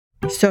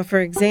So, for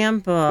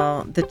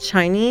example, the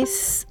Chinese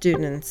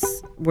students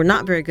were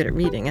not very good at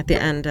reading at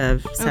the end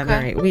of 7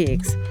 or 8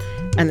 weeks,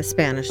 and the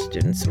Spanish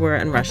students were,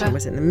 and Russian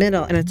was in the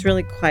middle. And it's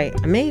really quite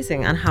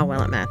amazing on how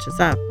well it matches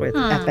up with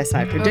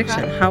FSI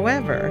prediction.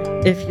 However,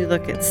 if you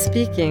look at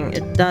speaking,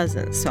 it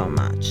doesn't so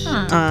much.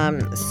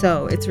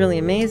 So it's really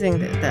amazing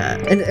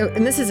that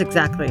and this is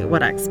exactly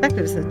what I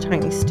expected, is that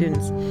Chinese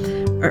students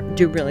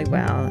do really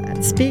well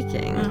at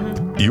speaking.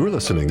 You're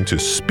listening to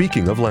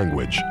Speaking of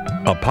Language,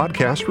 a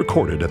podcast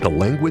recorded at the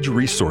Language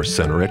Resource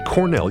Center at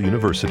Cornell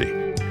University.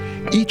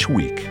 Each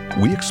week,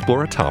 we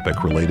explore a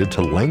topic related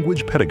to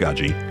language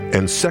pedagogy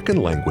and second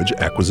language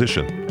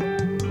acquisition.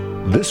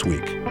 This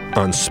week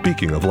on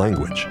Speaking of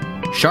Language,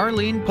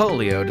 Charlene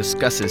Polio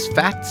discusses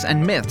facts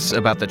and myths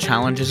about the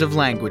challenges of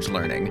language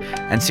learning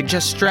and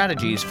suggests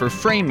strategies for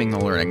framing the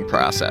learning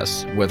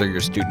process, whether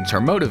your students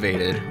are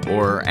motivated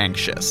or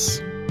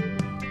anxious.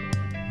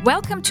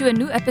 Welcome to a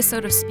new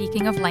episode of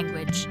Speaking of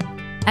Language.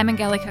 I'm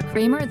Angelica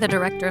Kramer, the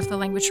director of the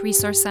Language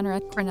Resource Center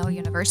at Cornell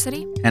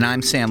University. And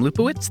I'm Sam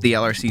Lupowitz, the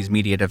LRC's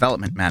Media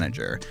Development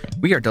Manager.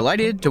 We are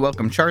delighted to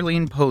welcome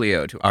Charlene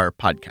Polio to our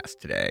podcast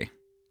today.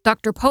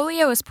 Dr.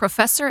 Polio is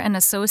professor and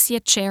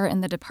associate chair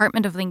in the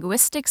Department of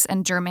Linguistics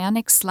and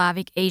Germanic,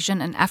 Slavic,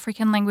 Asian, and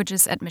African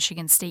languages at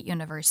Michigan State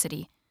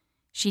University.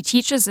 She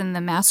teaches in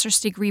the master's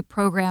degree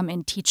program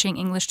in teaching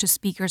English to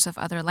speakers of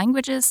other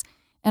languages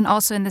and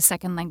also in the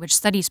second language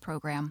studies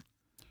program.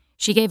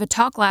 She gave a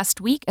talk last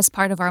week as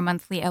part of our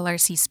monthly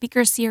LRC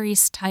Speaker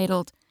Series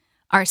titled,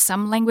 "Are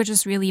Some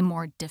Languages Really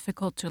More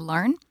Difficult to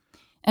Learn?"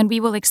 And we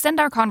will extend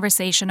our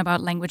conversation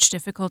about language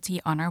difficulty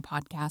on our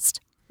podcast.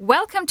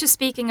 Welcome to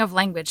Speaking of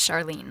Language,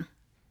 Charlene.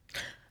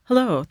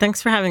 Hello,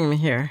 thanks for having me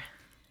here.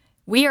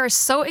 We are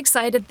so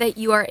excited that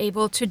you are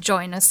able to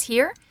join us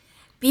here.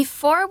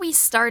 Before we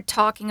start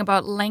talking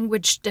about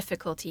language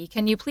difficulty,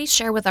 can you please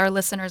share with our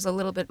listeners a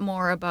little bit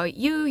more about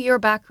you, your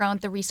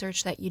background, the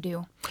research that you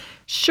do?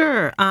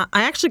 Sure. I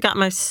actually got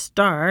my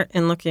start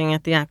in looking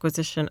at the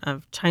acquisition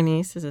of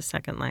Chinese as a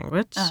second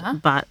language,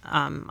 but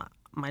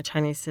my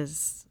Chinese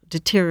is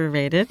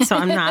deteriorated, so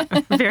I'm not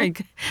very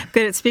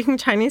good at speaking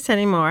Chinese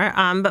anymore.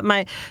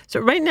 So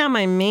right now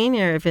my main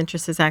area of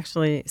interest is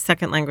actually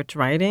second language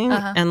writing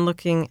and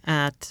looking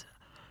at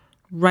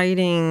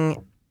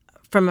writing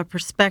from a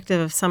perspective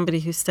of somebody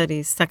who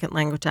studies second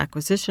language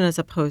acquisition as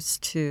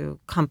opposed to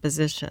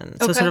composition.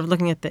 So sort of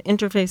looking at the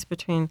interface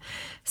between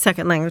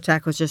second language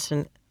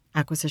acquisition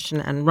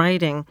and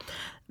writing.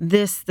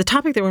 The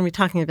topic that we're going to be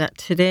talking about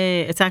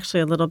today, it's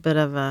actually a little bit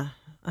of a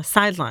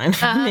sideline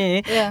for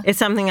me. Yeah. It's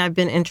something I've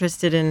been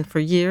interested in for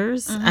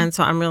years, and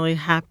so I'm really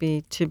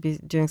happy to be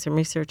doing some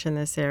research in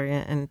this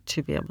area and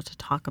to be able to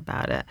talk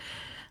about it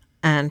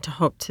and to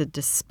hope to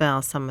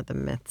dispel some of the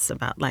myths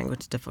about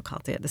language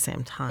difficulty at the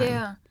same time.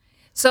 Yeah.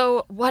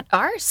 So what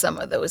are some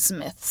of those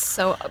myths?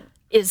 So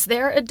is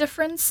there a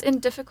difference in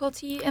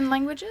difficulty in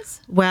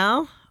languages?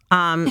 Well,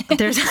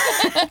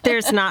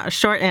 there's not a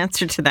short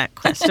answer to that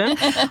question.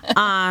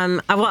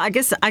 Well, I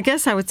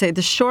guess I would say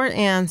the short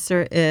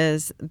answer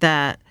is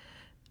that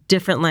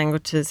different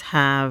languages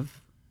have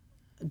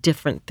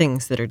different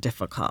things that are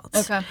difficult.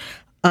 Okay.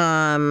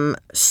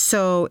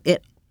 So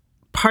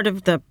part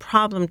of the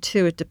problem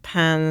too, it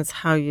depends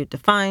how you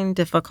define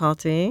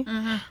difficulty.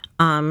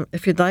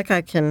 If you'd like,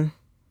 I can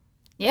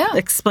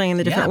explain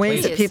the different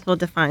ways that people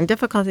define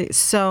difficulty.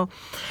 So,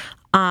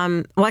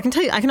 well, I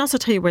can also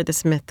tell you where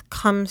this myth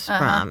comes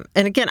from.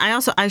 And again,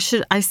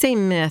 I say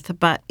myth,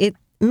 but it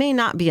may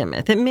not be a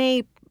myth. It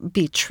may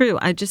be true.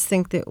 I just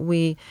think that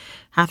we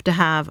have to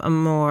have a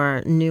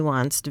more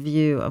nuanced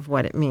view of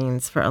what it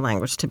means for a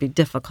language to be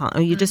difficult.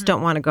 You just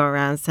don't want to go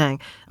around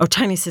saying, "Oh,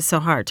 Chinese is so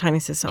hard.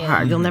 Chinese is so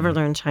hard. You'll never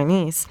learn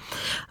Chinese."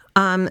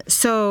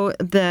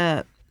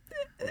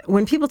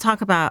 When people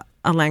talk about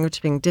a language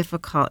being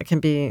difficult, it can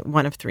be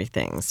one of three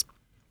things.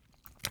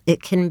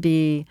 It can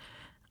be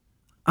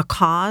a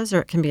cause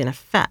or it can be an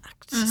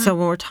effect. So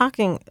when we're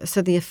talking,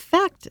 the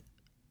effect,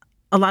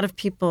 a lot of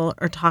people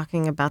are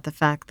talking about the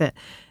fact that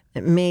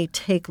it may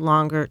take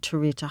longer to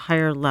reach a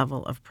higher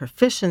level of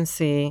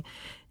proficiency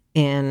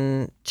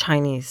in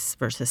Chinese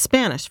versus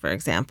Spanish, for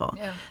example.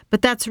 Yeah.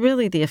 But that's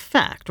really the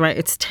effect, right?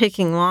 It's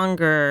taking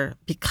longer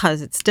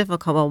because it's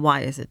difficult. Well,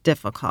 why is it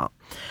difficult?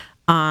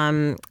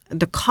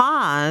 The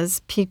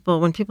cause,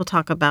 when people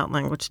talk about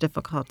language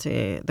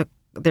difficulty,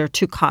 there are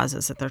two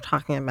causes that they're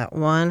talking about.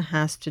 One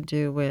has to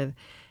do with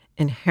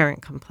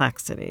inherent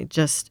complexity.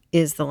 Just,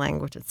 is the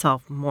language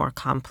itself more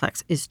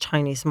complex? Is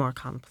Chinese more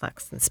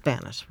complex than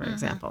Spanish, for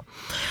example?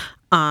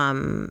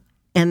 And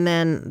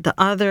then the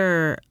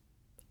other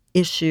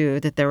issue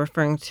that they're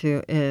referring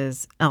to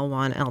is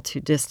L1,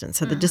 L2 distance,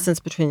 so the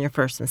distance between your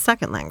first and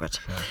second language.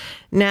 Sure.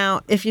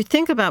 Now, if you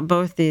think about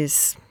both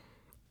these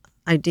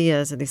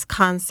ideas or these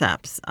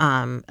concepts,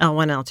 L1,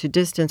 L2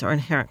 distance or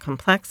inherent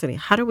complexity,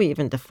 how do we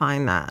even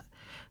define that?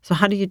 So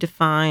how do you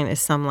define,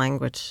 is some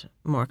language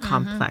more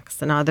complex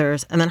than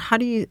others? And then how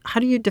do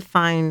you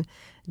define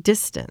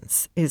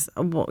distance?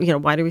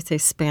 Why do we say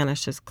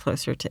Spanish is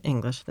closer to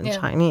English than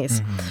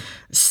Chinese?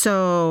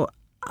 So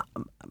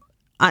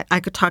I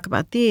could talk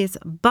about these,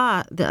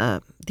 but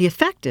the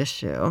effect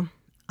issue,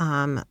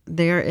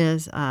 there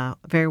is a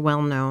very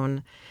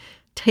well-known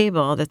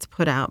table that's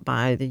put out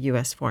by the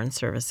U.S. Foreign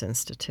Service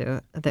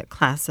Institute that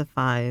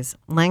classifies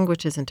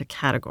languages into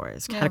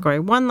categories. Yeah. Category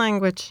 1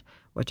 language,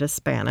 which is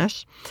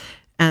Spanish,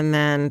 and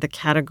then the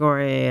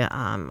category,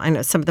 I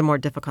know some of the more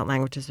difficult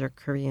languages are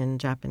Korean,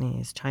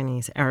 Japanese,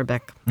 Chinese,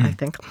 Arabic, I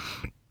think.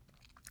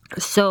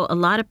 So a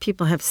lot of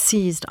people have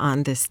seized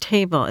on this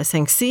table as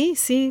saying,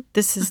 see,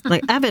 this is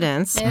like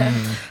evidence.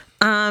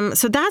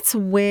 So that's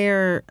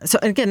where, so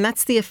again,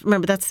 that's the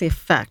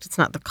effect. It's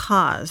not the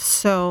cause.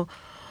 So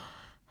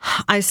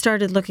I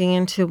started looking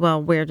into,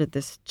 well, where did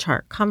this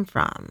chart come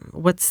from?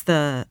 What's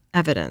the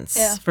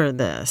evidence for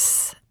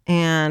this?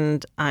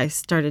 And I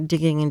started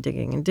digging and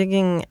digging and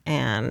digging.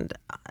 And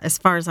as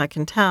far as I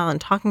can tell, and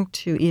talking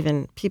to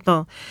even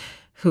people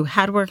who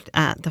had worked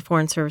at the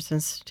Foreign Service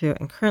Institute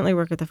and currently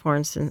work at the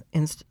Foreign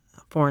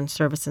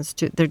Service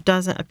Institute, there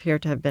doesn't appear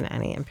to have been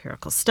any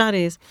empirical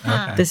studies.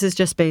 Okay. This is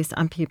just based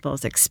on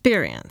people's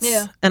experience.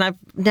 Yeah. And I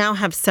now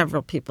have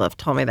several people have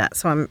told me that,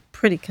 so I'm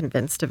pretty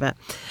convinced of it.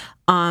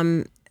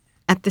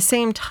 At the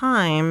same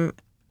time,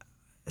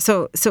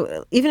 so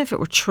even if it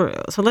were true,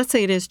 so let's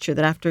say it is true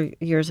that after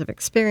years of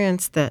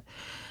experience that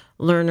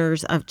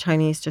learners of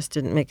Chinese just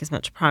didn't make as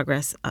much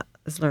progress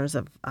as learners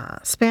of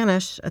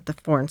Spanish at the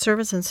Foreign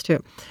Service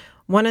Institute.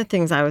 One of the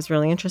things I was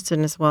really interested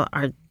in is, well,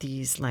 are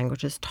these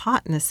languages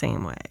taught in the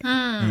same way?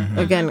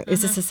 Again,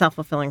 is this a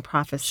self-fulfilling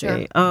prophecy?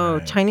 Sure. Oh,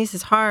 Chinese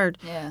is hard,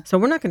 so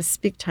we're not going to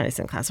speak Chinese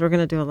in class. We're going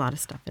to do a lot of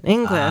stuff in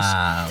English.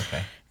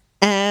 Okay.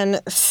 And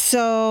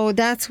so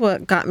that's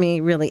what got me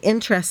really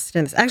interested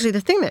in this. Actually,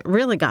 the thing that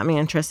really got me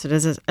interested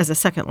is as a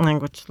second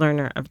language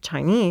learner of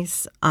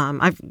Chinese.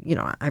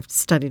 I've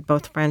studied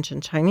both French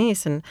and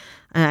Chinese, and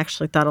I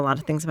actually thought a lot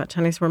of things about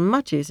Chinese were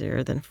much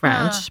easier than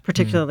French,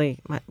 particularly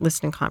my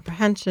listening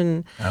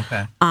comprehension.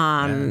 Okay.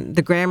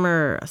 The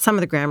grammar, some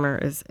of the grammar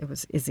is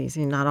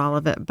easy, not all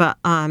of it. But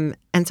and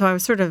so I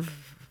was sort of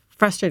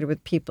frustrated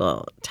with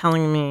people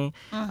telling me,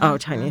 "Oh,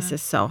 Chinese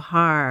is so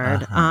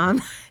hard."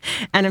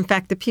 And in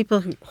fact, the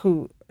people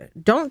who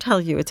don't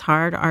tell you it's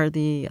hard are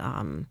the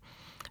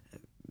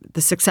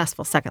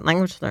successful second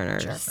language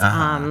learners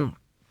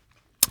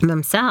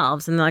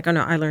themselves, and they're like, "Oh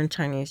no, I learned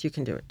Chinese. You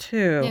can do it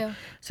too." Yeah.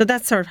 So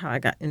that's sort of how I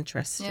got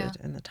interested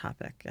in the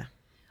topic. Yeah.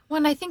 Well,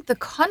 and I think the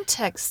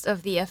context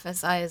of the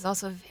FSI is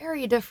also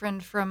very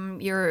different from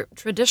your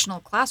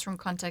traditional classroom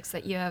context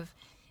that you have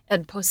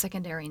at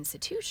post-secondary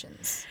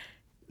institutions.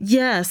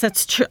 Yes,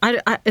 that's true.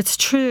 It's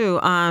true.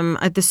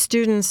 The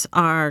students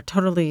are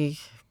totally,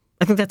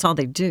 I think that's all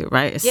they do,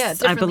 right?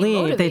 I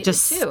believe they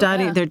just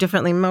study. Yeah. They're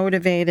differently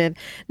motivated.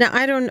 Now,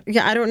 I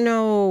don't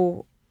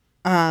know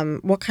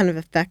what kind of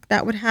effect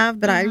that would have,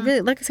 but I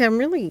really, like I say, I'm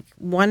really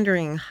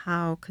wondering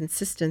how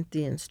consistent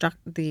the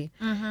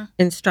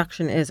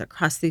instruction is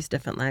across these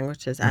different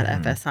languages at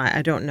FSI.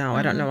 I don't know.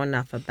 I don't know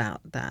enough about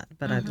that,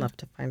 but I'd love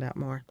to find out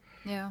more.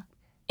 Yeah.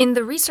 In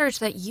the research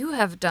that you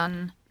have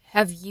done,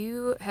 have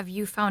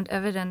you found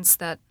evidence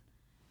that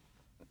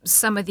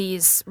some of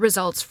these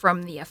results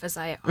from the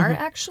FSI are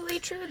actually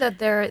true? That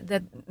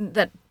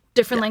that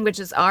different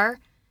languages are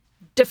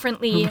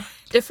differently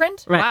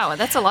different? Right. Wow,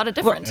 that's a lot of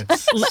difference.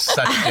 It's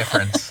such a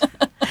difference.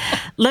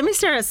 Let me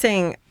start out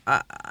saying,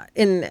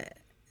 in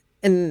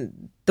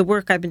the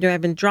work I've been doing,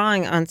 I've been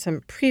drawing on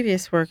some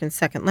previous work in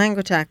second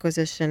language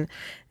acquisition,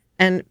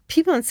 and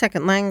people in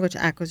second language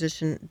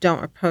acquisition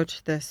don't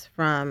approach this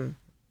from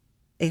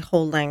a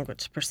whole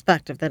language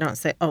perspective. They don't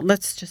say, "Oh,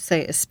 let's just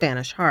say is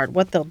Spanish hard."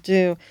 What they'll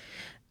do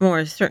more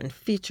is certain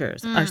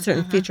features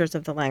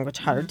of the language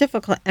hard or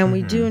difficult, and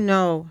we do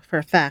know for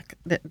a fact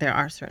that there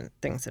are certain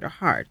things that are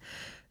hard.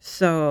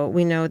 So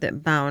we know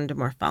that bound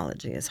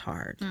morphology is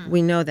hard.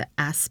 We know that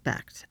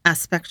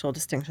aspectual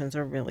distinctions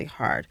are really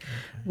hard.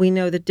 We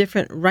know that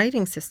different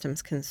writing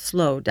systems can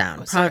slow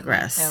down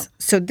progress. Yeah.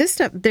 So this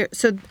stuff there.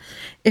 So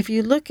if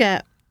you look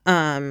at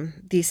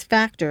these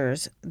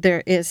factors,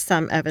 there is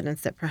some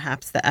evidence that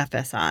perhaps the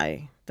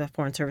FSI, the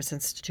Foreign Service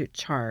Institute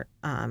chart,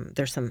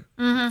 there's some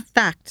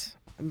fact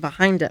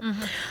behind it.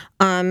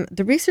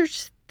 The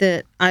research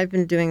that I've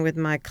been doing with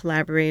my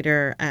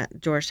collaborator at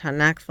Georgetown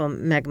NACFL,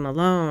 Meg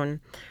Malone,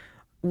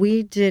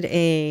 we did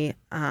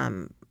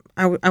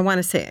I want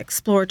to say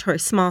exploratory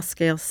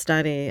small-scale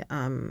study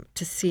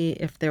to see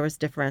if there was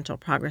differential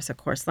progress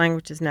across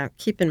languages. Now,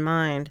 keep in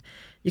mind,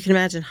 you can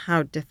imagine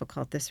how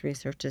difficult this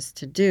research is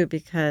to do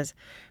because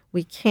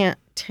we can't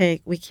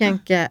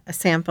get a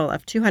sample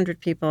of 200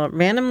 people,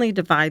 randomly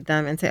divide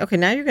them, and say, okay,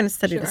 now you're going to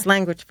study this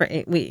language for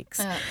 8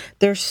 weeks.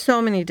 There's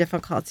so many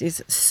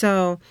difficulties.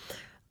 So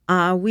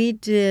we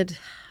did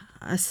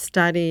a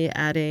study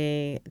at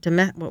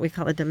what we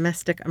call a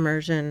domestic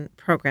immersion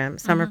program,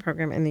 summer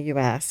program in the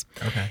U.S.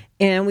 Okay.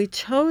 And we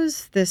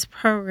chose this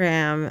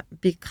program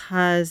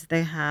because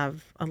they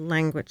have a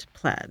language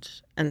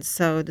pledge. And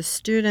so the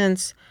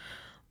students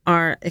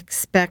are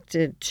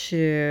expected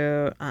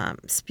to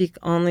speak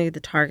only the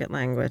target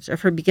language. Or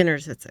for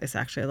beginners, it's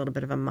actually a little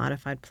bit of a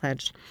modified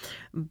pledge.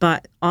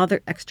 But all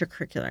their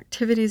extracurricular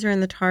activities are in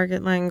the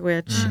target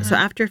language. So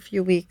after a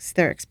few weeks,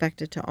 they're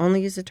expected to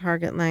only use the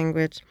target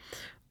language,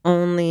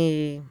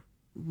 only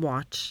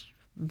watch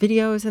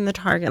videos in the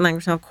target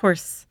language. Now, of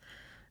course,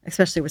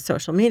 especially with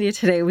social media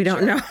today, we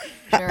don't know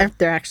if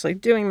they're actually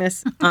doing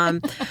this.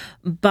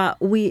 But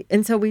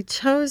so we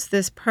chose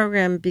this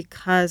program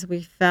because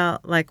we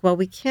felt like, well,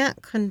 we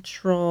can't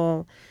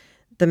control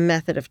the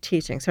method of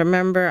teaching. So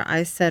remember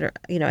I said, at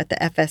the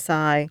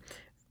FSI,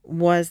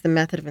 was the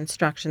method of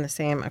instruction the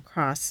same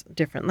across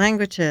different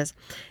languages?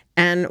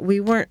 And we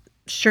weren't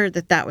sure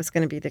that was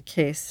going to be the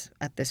case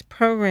at this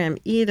program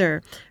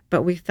either.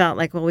 But we felt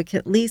like, well, we could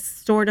at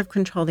least sort of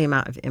control the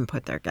amount of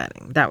input they're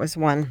getting. That was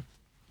one.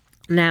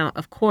 Now,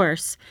 of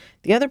course,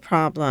 the other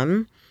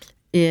problem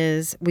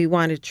is we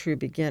wanted true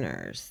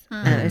beginners.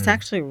 And it's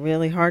actually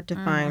really hard to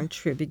find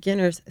true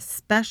beginners,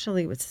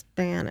 especially with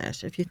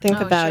Spanish. If you think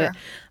about it,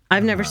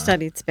 I've never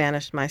studied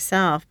Spanish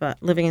myself,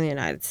 but living in the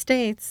United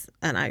States,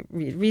 and I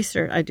read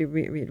research, I do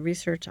read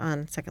research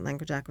on second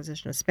language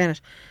acquisition of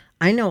Spanish.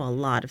 I know a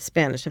lot of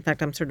Spanish. In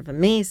fact, I'm sort of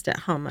amazed at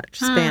how much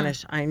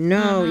Spanish I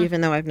know,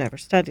 even though I've never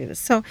studied it.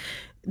 So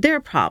there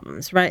are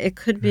problems, right? It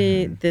could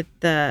be that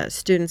the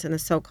students in the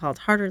so-called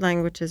harder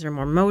languages are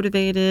more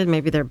motivated.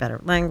 Maybe they're better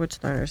language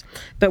learners.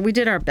 But we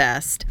did our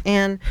best.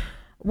 And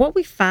what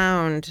we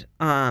found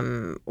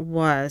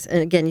was,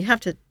 and again, you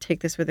have to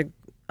take this with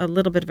a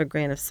little bit of a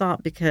grain of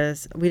salt,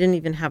 because we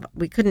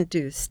couldn't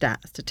do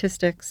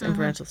statistics,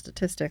 inferential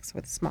statistics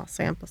with small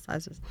sample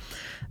sizes.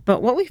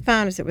 But what we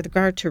found is that with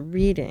regard to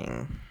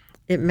reading,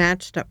 it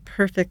matched up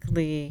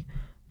perfectly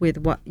with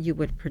what you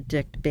would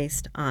predict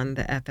based on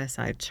the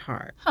FSI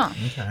chart.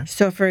 Okay.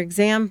 So, for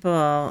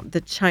example,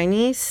 the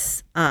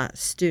Chinese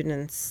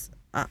students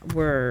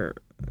were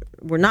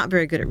not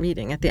very good at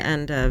reading at the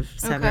end of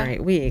 7 or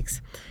 8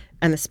 weeks,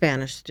 and the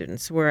Spanish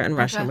students were, and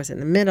Russian was in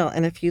the middle.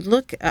 And if you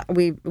look,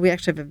 we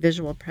actually have a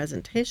visual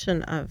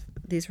presentation of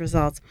these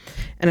results,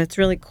 and it's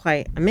really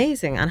quite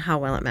amazing on how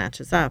well it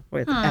matches up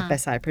with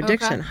FSI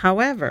prediction.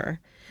 However,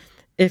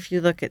 if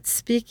you look at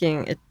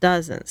speaking, it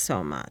doesn't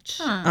so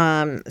much.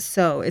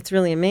 So it's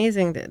really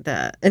amazing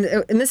that and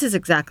this is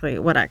exactly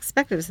what I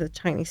expected, is that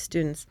Chinese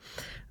students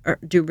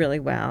do really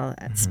well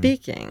at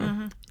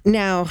speaking.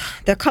 Now,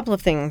 there are a couple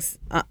of things.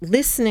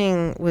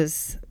 Listening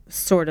was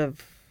sort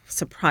of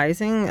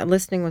surprising.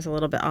 Listening was a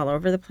little bit all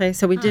over the place.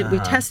 So we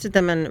tested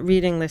them in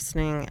reading,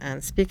 listening,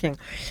 and speaking.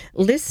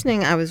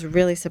 Listening, I was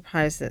really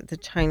surprised that the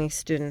Chinese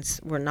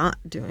students were not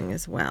doing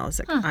as well as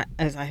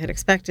I had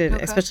expected,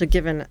 especially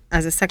given,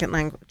 as a second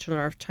language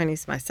learner of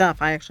Chinese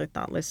myself, I actually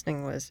thought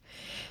listening was,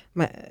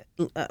 my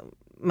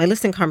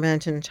listening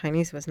comprehension in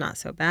Chinese was not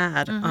so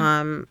bad.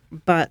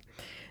 But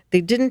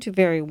they didn't do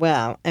very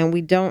well, and we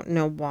don't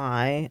know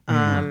why.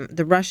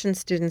 The Russian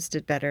students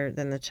did better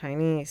than the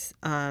Chinese.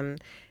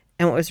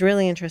 And what was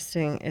really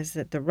interesting is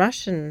that the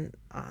Russian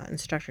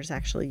instructors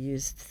actually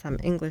used some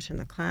English in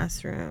the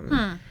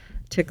classroom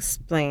to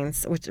explain,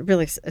 which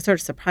really sort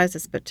of surprised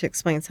us, but to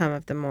explain some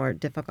of the more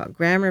difficult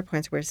grammar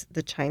points, whereas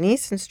the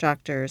Chinese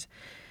instructors,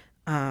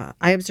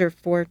 I observed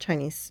 4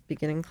 Chinese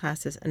beginning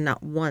classes and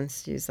not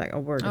once used like a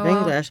word of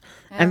English.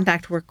 Yeah. In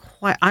fact,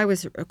 I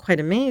was quite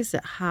amazed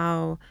at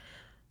how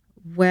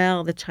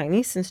well the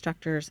Chinese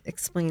instructors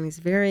explain these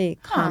very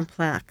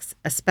complex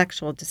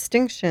aspectual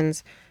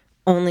distinctions,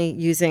 only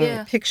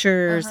using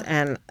pictures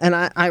and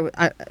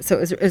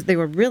so they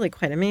were really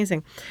quite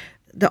amazing.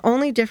 The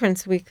only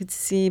difference we could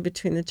see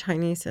between the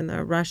Chinese and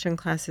the Russian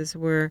classes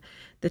were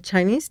the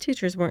Chinese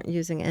teachers weren't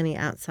using any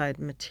outside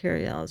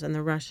materials, and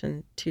the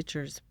Russian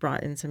teachers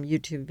brought in some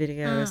YouTube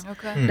videos.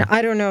 Now,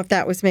 I don't know if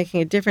that was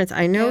making a difference.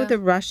 I know the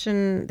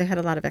Russian, they had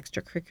a lot of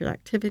extracurricular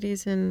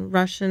activities in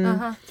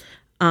Russian.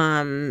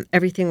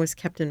 Everything was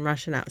kept in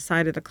Russian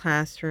outside of the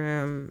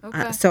classroom.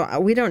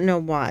 So we don't know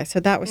why. So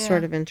that was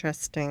sort of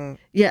interesting.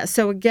 Yeah.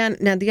 So again,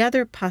 now the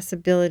other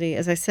possibility,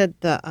 as I said,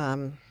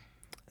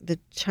 the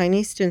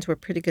Chinese students were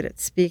pretty good at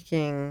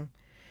speaking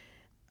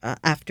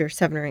after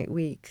 7 or 8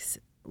 weeks.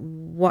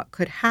 What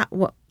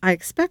I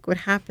expect would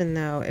happen,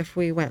 though, if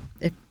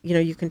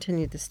you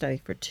continued the study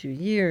for 2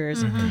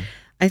 years,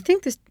 I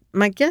think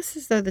my guess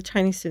is, though, the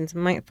Chinese students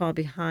might fall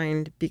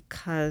behind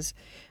because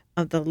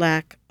of the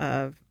lack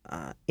of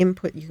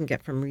input you can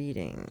get from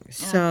reading.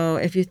 So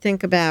if you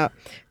think about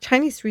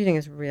Chinese reading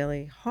is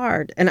really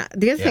hard. And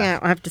the other thing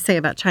I have to say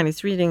about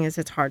Chinese reading is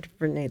it's hard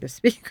for native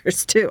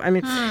speakers too. I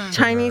mean,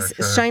 Chinese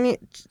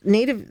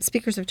native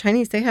speakers of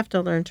Chinese, they have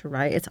to learn to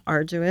write. It's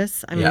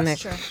arduous. I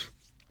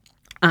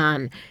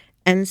mean,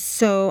 and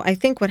so I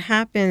think what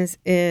happens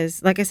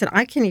is, like I said,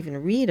 I can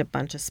even read a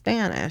bunch of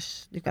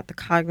Spanish. You've got the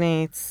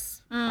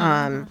cognates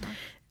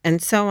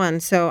and so on.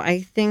 So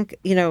I think,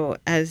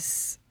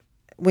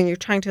 when you're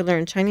trying to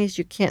learn Chinese,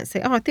 you can't say,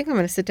 I think I'm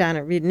going to sit down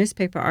and read a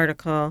newspaper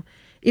article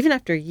even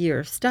after a year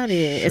of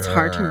study, it's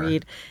hard to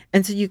read.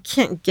 And so you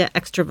can't get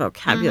extra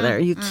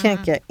vocabulary. You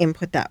can't get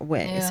input that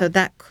way. So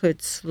that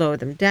could slow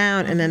them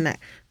down, and then that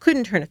could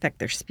in turn affect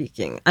their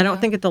speaking. I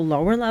don't think at the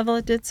lower level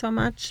it did so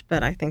much,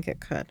 but I think it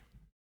could.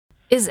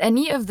 Is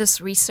any of this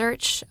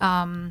research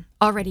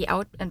already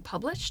out and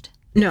published?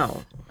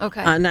 No.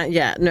 Okay. Not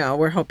yet. No,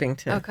 we're hoping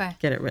to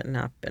get it written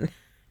up.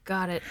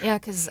 Got it. Yeah,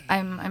 because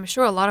I'm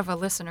sure a lot of our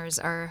listeners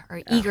are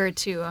eager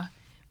to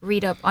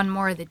read up on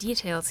more of the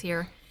details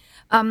here.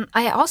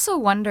 I also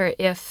wonder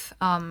if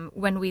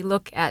when we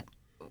look at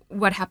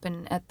what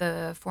happened at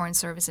the Foreign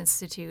Service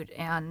Institute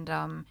and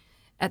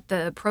at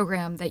the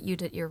program that you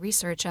did your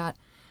research at,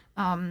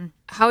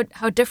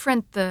 how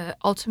different the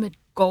ultimate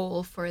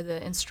goal for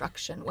the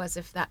instruction was,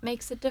 if that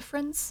makes a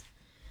difference.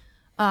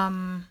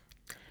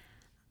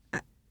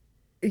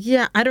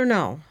 Yeah, I don't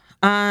know.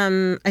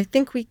 I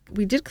think we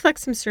did collect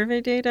some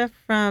survey data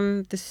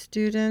from the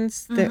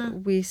students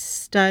that we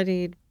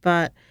studied,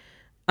 but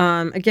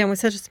again, with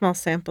such a small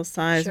sample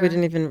size, we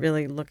didn't even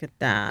really look at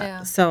that.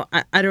 Yeah. So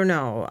I don't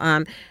know.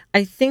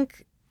 I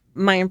think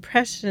my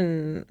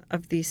impression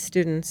of these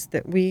students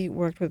that we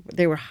worked with,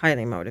 they were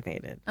highly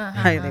motivated.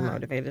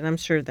 I'm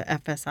sure the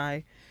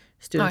FSI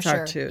students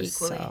are too.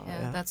 Equally. So,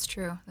 That's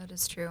true. That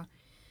is true.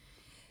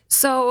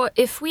 So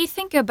if we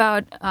think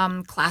about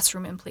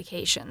classroom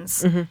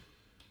implications,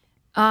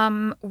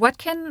 what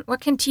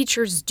can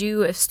teachers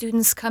do if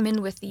students come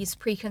in with these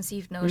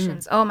preconceived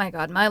notions? Oh my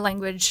God, my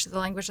language, the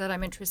language that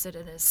I'm interested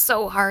in, is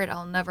so hard,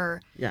 I'll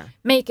never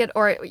make it.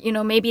 Or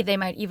maybe they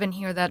might even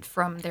hear that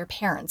from their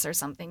parents or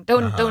something.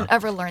 Don't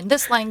ever learn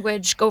this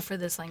language. Go for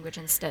this language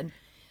instead.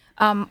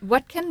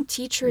 What can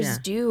teachers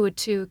do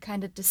to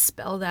kind of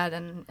dispel that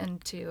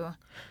and to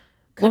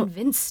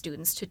convince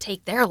students to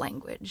take their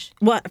language?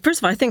 Well, first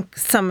of all, I think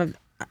some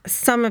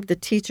of the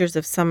teachers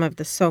of some of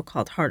the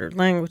so-called harder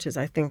languages,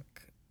 I think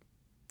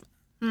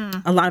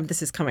a lot of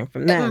this is coming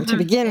from them to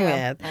begin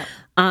with.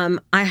 Yeah.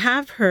 I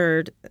have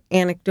heard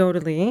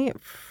anecdotally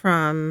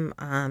from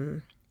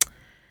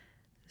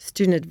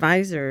student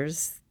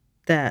advisors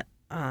that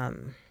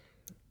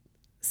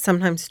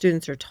sometimes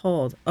students are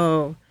told,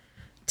 "Oh,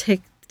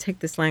 take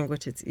this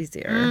language; it's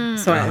easier."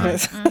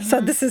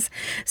 So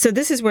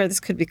this is where this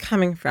could be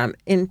coming from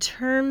in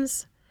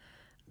terms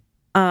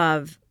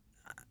of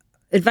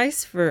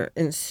advice for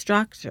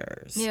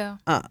instructors. Yeah.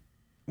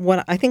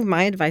 What I think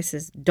my advice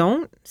is,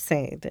 don't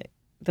say that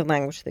the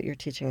language that you're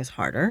teaching is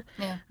harder.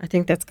 Yeah. I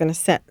think that's going to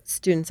set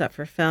students up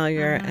for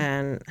failure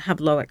and have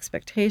low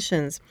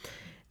expectations.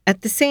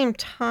 At the same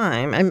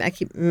time, I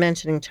keep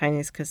mentioning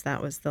Chinese because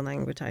that was the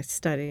language I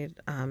studied.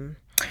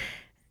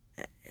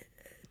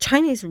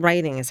 Chinese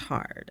writing is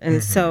hard,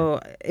 and so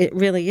it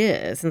really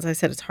is. As I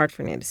said, it's hard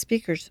for native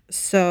speakers.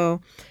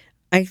 So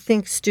I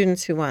think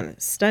students who want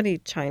to study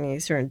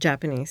Chinese or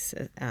Japanese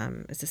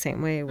is the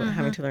same way, with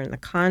having to learn the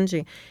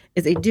kanji,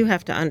 is they do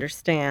have to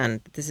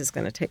understand that this is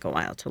going to take a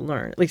while to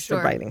learn, at least the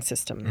writing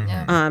system.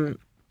 Yeah.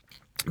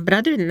 But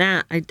other than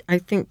that, I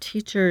think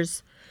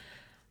teachers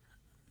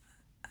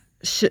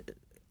should...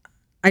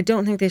 I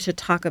don't think they should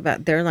talk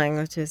about their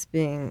language as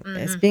being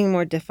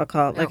more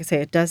difficult. Like I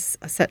say, it does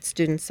set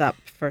students up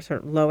for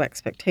sort of low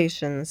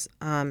expectations.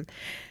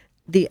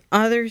 The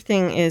other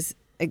thing is,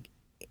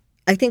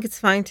 I think it's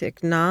fine to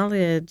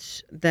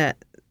acknowledge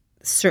that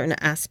certain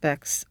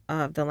aspects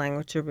of the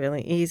language are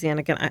really easy. And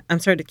again, I'm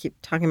sorry to keep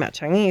talking about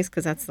Chinese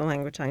because that's the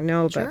language I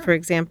know. Sure. But for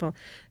example,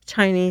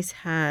 Chinese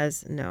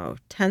has no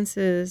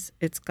tenses.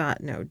 It's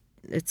got no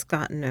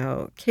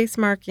case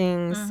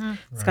markings.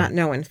 It's got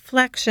no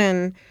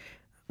inflection.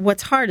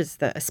 What's hard is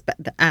the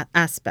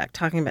aspect,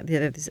 talking about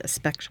these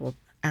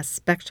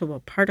aspectual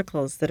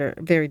particles that are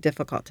very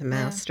difficult to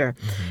master.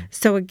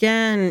 So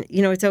again,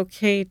 it's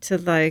okay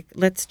to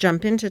let's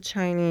jump into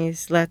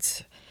Chinese.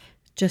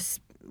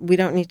 We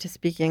don't need to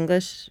speak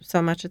English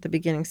so much at the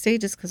beginning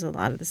stages because a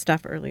lot of the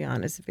stuff early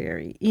on is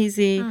very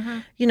easy.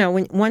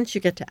 Once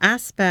you get to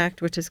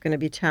aspect, which is going to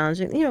be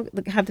challenging,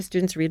 have the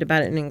students read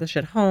about it in English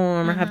at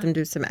home or have them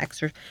do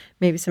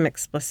maybe some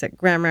explicit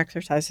grammar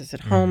exercises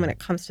at home when it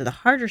comes to the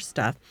harder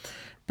stuff.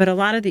 But a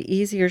lot of the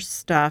easier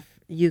stuff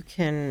you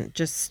can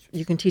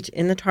teach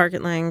in the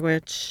target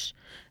language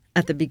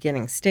at the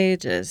beginning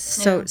stages.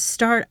 So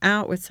start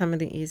out with some of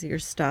the easier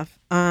stuff.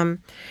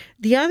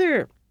 The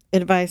other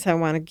advice I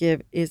want to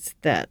give is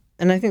that,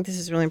 and I think this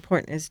is really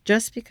important, is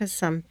just because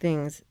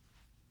something's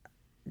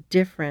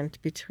different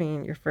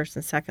between your first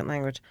and second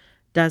language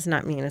does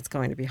not mean it's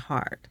going to be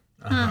hard.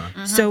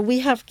 So we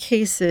have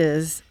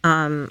cases,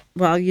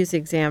 I'll use the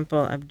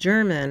example of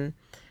German.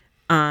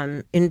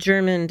 In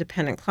German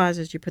dependent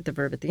clauses, you put the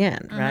verb at the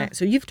end, right?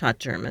 So you've taught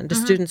German. Do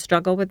students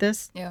struggle with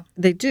this? Yeah.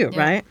 They do,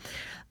 right?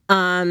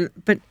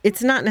 But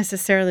it's not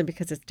necessarily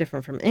because it's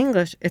different from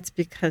English. It's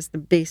because the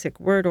basic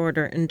word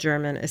order in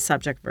German is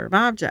subject, verb,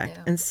 object.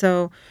 Yeah. And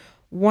so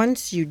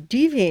once you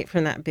deviate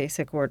from that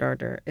basic word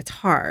order, it's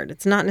hard.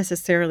 It's not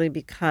necessarily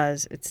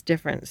because it's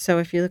different. So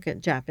if you look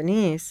at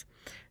Japanese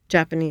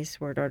Japanese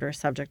word order,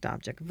 subject,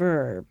 object,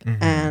 verb.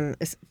 And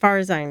as far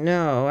as I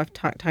know, I've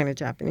talking to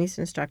Japanese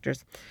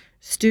instructors,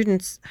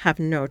 students have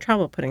no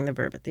trouble putting the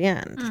verb at the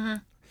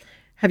end.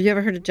 Have you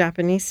ever heard a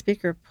Japanese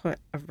speaker put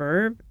a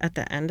verb at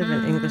the end of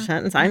an English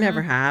sentence? I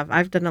never have.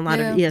 I've done a lot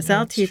of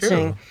ESL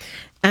teaching. True.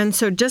 And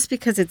so just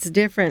because it's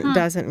different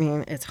doesn't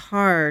mean it's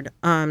hard.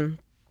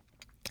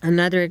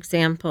 Another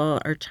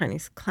example are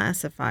Chinese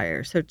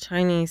classifiers. So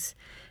Chinese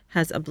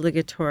has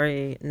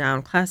obligatory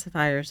noun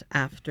classifiers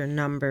after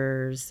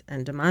numbers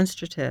and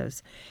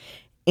demonstratives.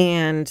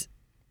 And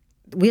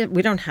we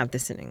don't have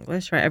this in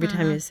English, right? Every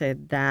time you say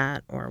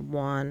that or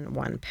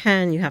one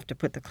pen, you have to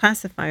put the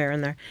classifier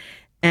in there.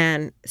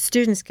 And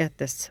students get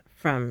this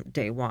from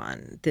day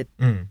one,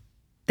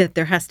 that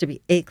there has to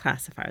be a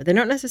classifier. They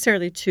don't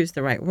necessarily choose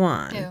the right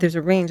one. Yeah. There's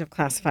a range of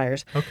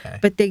classifiers. Okay.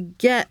 But they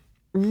get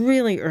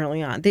really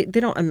early on. They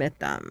don't omit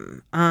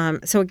them.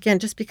 So again,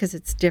 just because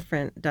it's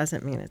different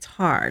doesn't mean it's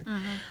hard.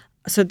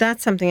 So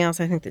that's something else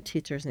I think that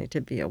teachers need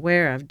to be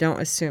aware of. Don't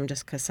assume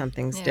just because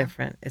something's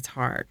different, it's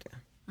hard.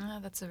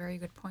 That's a very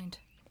good point.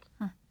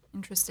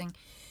 Interesting.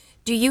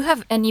 Do you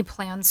have any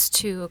plans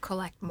to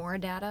collect more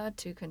data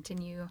to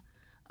continue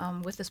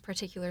with this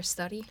particular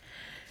study?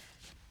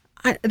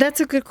 That's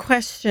a good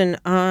question.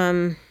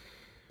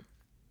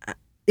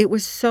 It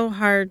was so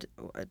hard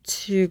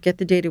to get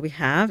the data we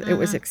have. It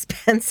was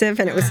expensive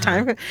and it was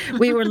time.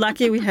 We were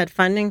lucky we had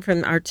funding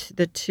from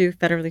the two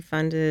federally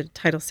funded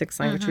Title VI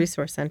language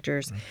resource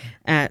centers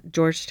at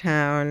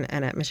Georgetown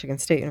and at Michigan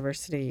State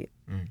University.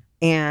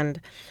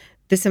 And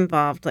this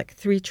involved like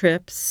 3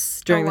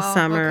 trips during the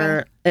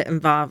summer. Okay. It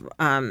involved,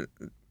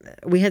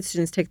 we had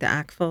students take the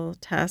ACFL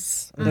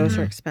tests. Those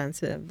are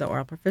expensive, the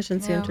oral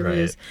proficiency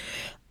interviews.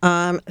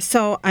 Right.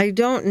 So I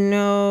don't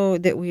know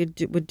that we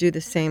would do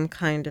the same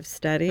kind of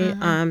study.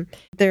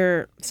 There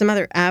are some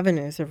other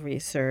avenues of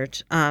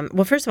research.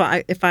 Well, first of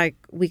all,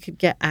 we could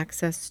get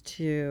access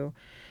to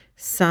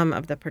some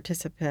of the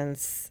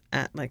participants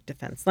at like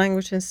Defense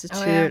Language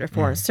Institute or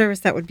Foreign Service,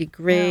 that would be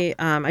great.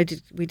 Yeah.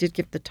 We did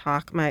give the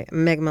talk.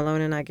 Meg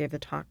Malone and I gave the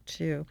talk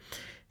to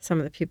some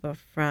of the people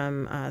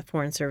from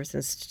Foreign Service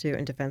Institute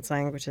and Defense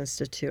Language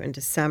Institute in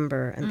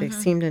December, and they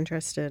seemed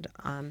interested.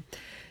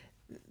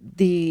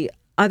 The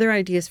other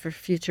ideas for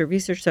future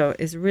research, though,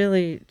 is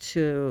really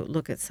to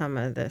look at some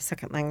of the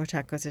second language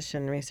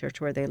acquisition research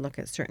where they look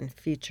at certain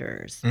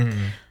features.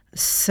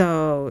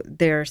 So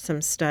there are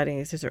some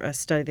studies. There's a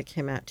study that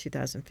came out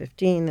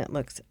 2015 that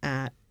looks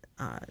at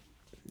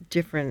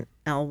different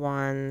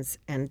L1s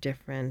and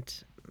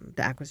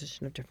the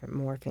acquisition of different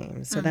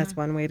morphemes. So that's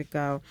one way to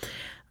go.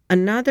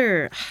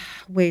 Another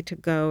way to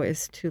go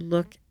is to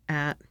look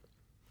at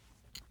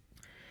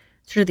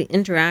sort of the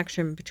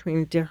interaction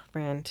between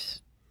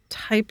different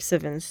types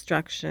of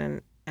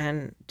instruction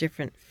and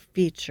different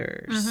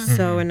features.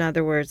 So in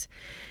other words,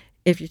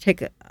 if you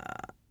take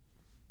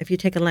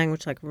a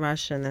language like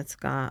Russian that's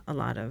got a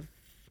lot of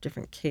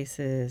different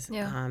cases,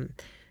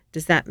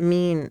 does that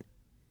mean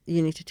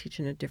you need to teach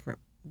in a different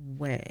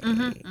way?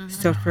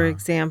 So for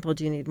example,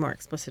 do you need more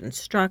explicit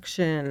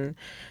instruction?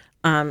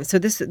 So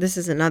this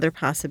is another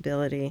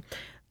possibility.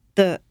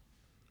 The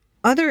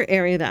other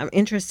area that I'm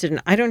interested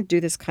in, I don't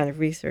do this kind of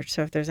research,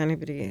 so if there's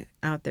anybody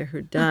out there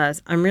who does,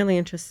 I'm really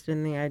interested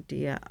in the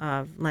idea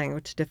of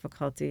language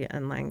difficulty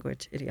and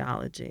language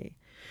ideology.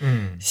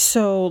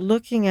 So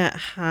looking at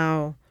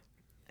how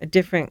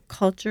different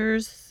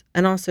cultures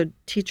and also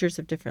teachers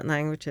of different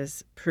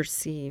languages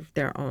perceive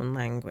their own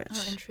language.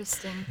 Oh,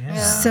 interesting.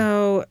 Yeah.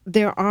 So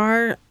there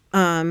are,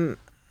 and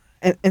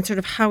sort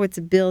of how it's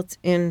built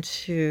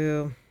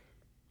into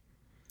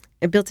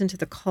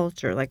the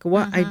culture. Like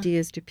what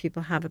ideas do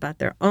people have about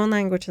their own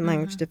language and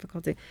language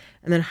difficulty?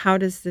 And then how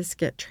does this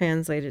get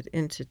translated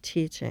into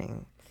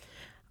teaching?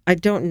 I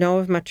don't know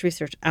of much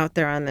research out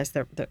there on this.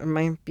 There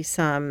might be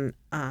some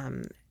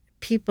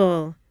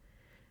people.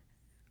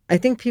 I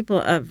think people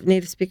of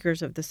native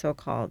speakers of the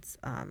so-called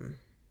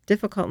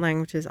difficult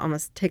languages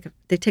almost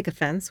take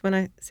offense when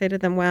I say to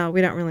them, well,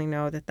 we don't really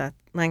know that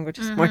language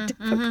is more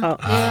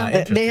difficult.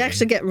 They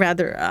actually get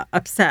rather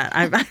upset.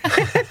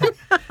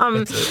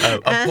 It's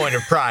a point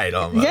of pride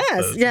almost.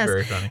 Yes.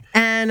 Very funny.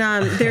 And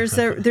there's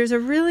a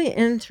really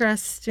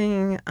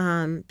interesting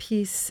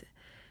piece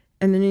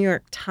in the New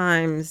York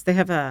Times. They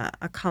have a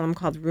column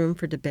called Room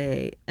for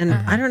Debate. And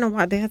I don't know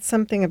why, they had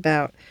something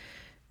about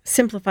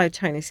simplified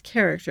Chinese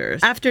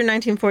characters. After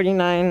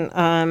 1949,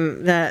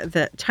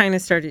 that China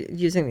started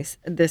using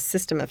this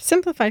system of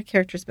simplified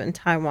characters, but in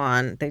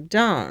Taiwan they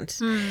don't.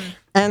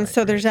 And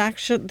so there's a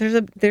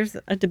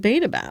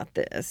debate about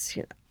this.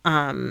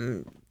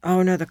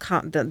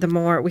 The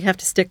more we have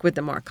to stick with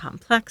the more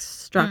complex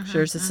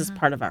structures. This is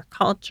part of our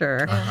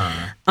culture.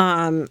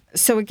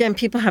 So again,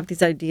 people have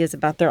these ideas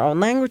about their own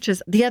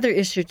languages. The other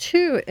issue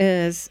too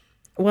is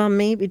well,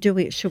 maybe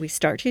should we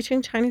start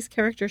teaching Chinese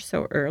characters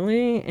so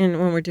early? And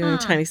when we're doing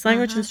Chinese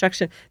language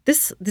instruction,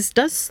 this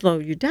does slow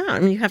you down. I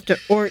mean, you have to,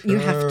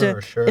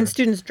 and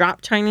students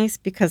drop Chinese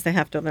because they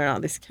have to learn all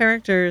these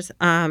characters.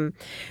 And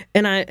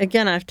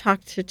I've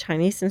talked to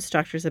Chinese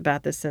instructors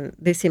about this, and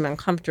they seem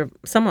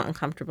somewhat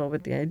uncomfortable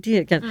with the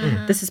idea.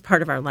 Again, this is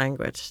part of our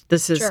language.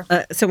 This is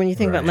so when you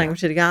think about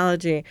language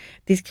ideology,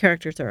 these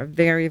characters are a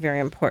very, very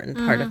important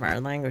part of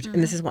our language,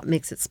 and this is what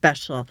makes it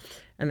special.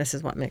 And this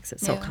is what makes it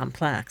so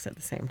complex at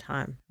the same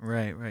time.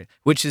 Right.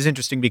 Which is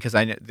interesting because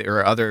I know there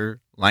are other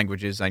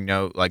languages I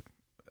know, like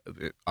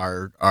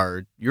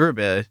our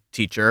Yoruba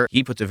teacher,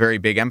 he puts a very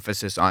big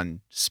emphasis on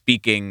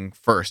speaking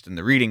first and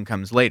the reading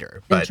comes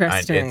later. But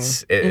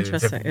it's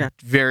a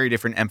very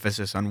different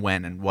emphasis on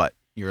when and what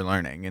you're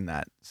learning in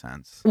that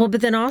sense. Well,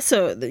 but then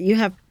also you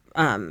have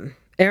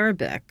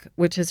Arabic,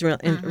 which is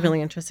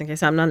really interesting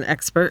case. I'm not an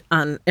expert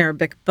on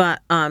Arabic,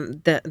 but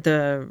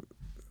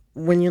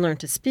when you learn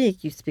to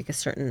speak, you speak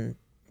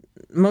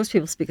most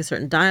people speak a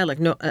certain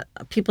dialect. No,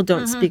 people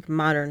don't speak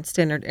modern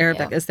standard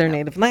Arabic as their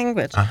native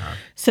language.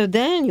 So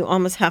then you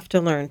almost have to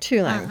learn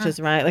two languages,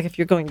 right? Like if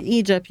you're going to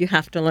Egypt, you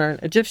have to learn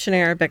Egyptian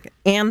Arabic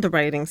and the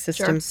writing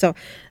system. So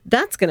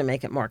that's going to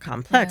make it more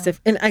complex.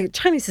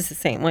 Chinese is the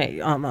same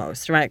way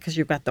almost, right? Because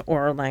you've got the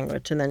oral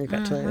language and then you've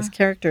got to learn these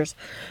characters.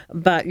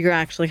 But you're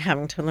actually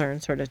having to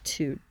learn sort of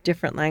two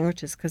different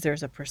languages because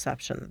there's a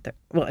perception that,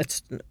 well,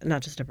 it's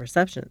not just a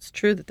perception. It's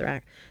true that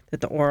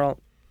that the oral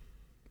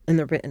and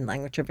the written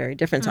language are very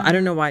different. So I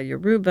don't know why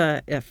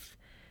Yoruba, if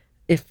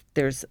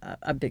there's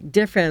a big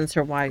difference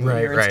or why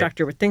your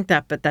instructor would think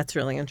that, but that's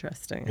really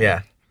interesting.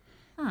 Yeah.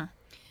 Well,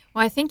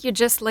 I think you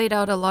just laid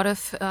out a lot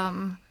of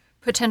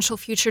potential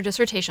future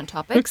dissertation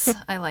topics.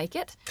 I like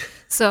it.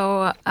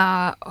 So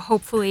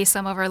hopefully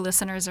some of our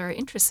listeners are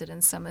interested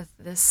in some of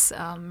this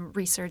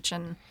research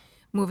and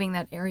moving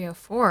that area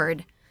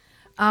forward.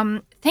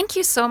 Thank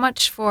you so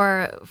much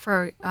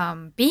for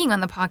being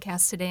on the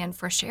podcast today and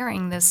for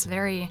sharing this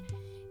very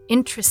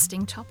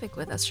interesting topic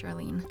with us,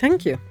 Charlene.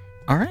 Thank you.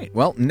 All right.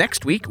 Well,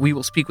 next week, we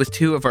will speak with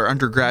two of our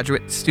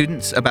undergraduate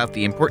students about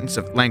the importance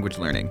of language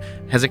learning.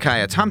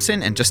 Hezekiah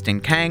Thompson and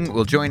Justin Kang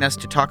will join us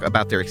to talk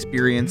about their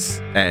experience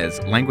as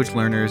language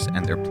learners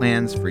and their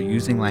plans for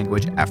using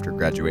language after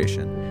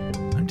graduation.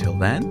 Until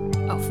then,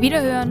 Auf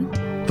Wiederhören.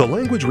 The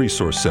Language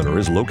Resource Center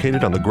is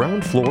located on the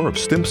ground floor of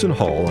Stimson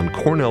Hall on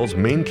Cornell's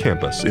main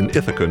campus in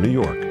Ithaca, New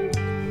York.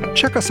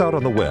 Check us out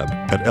on the web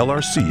at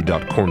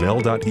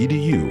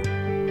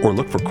lrc.cornell.edu or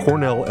look for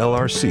Cornell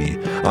LRC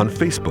on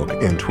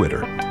Facebook and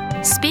Twitter.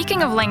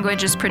 Speaking of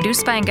Language is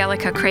produced by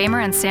Angelica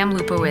Kramer and Sam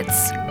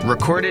Lupowitz.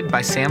 recorded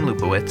by Sam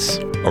Lupowitz.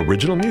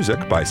 Original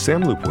music by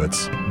Sam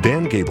Lupowitz,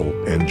 Dan Gable,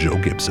 and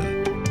Joe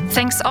Gibson.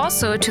 Thanks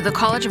also to the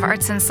College of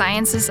Arts and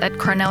Sciences at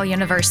Cornell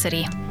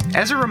University.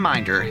 As a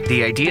reminder,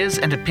 the ideas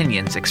and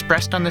opinions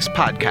expressed on this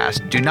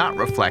podcast do not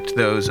reflect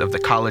those of the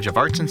College of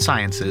Arts and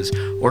Sciences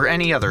or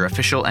any other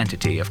official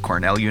entity of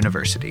Cornell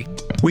University.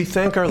 We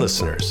thank our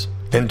listeners,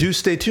 and do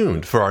stay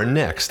tuned for our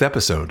next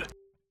episode.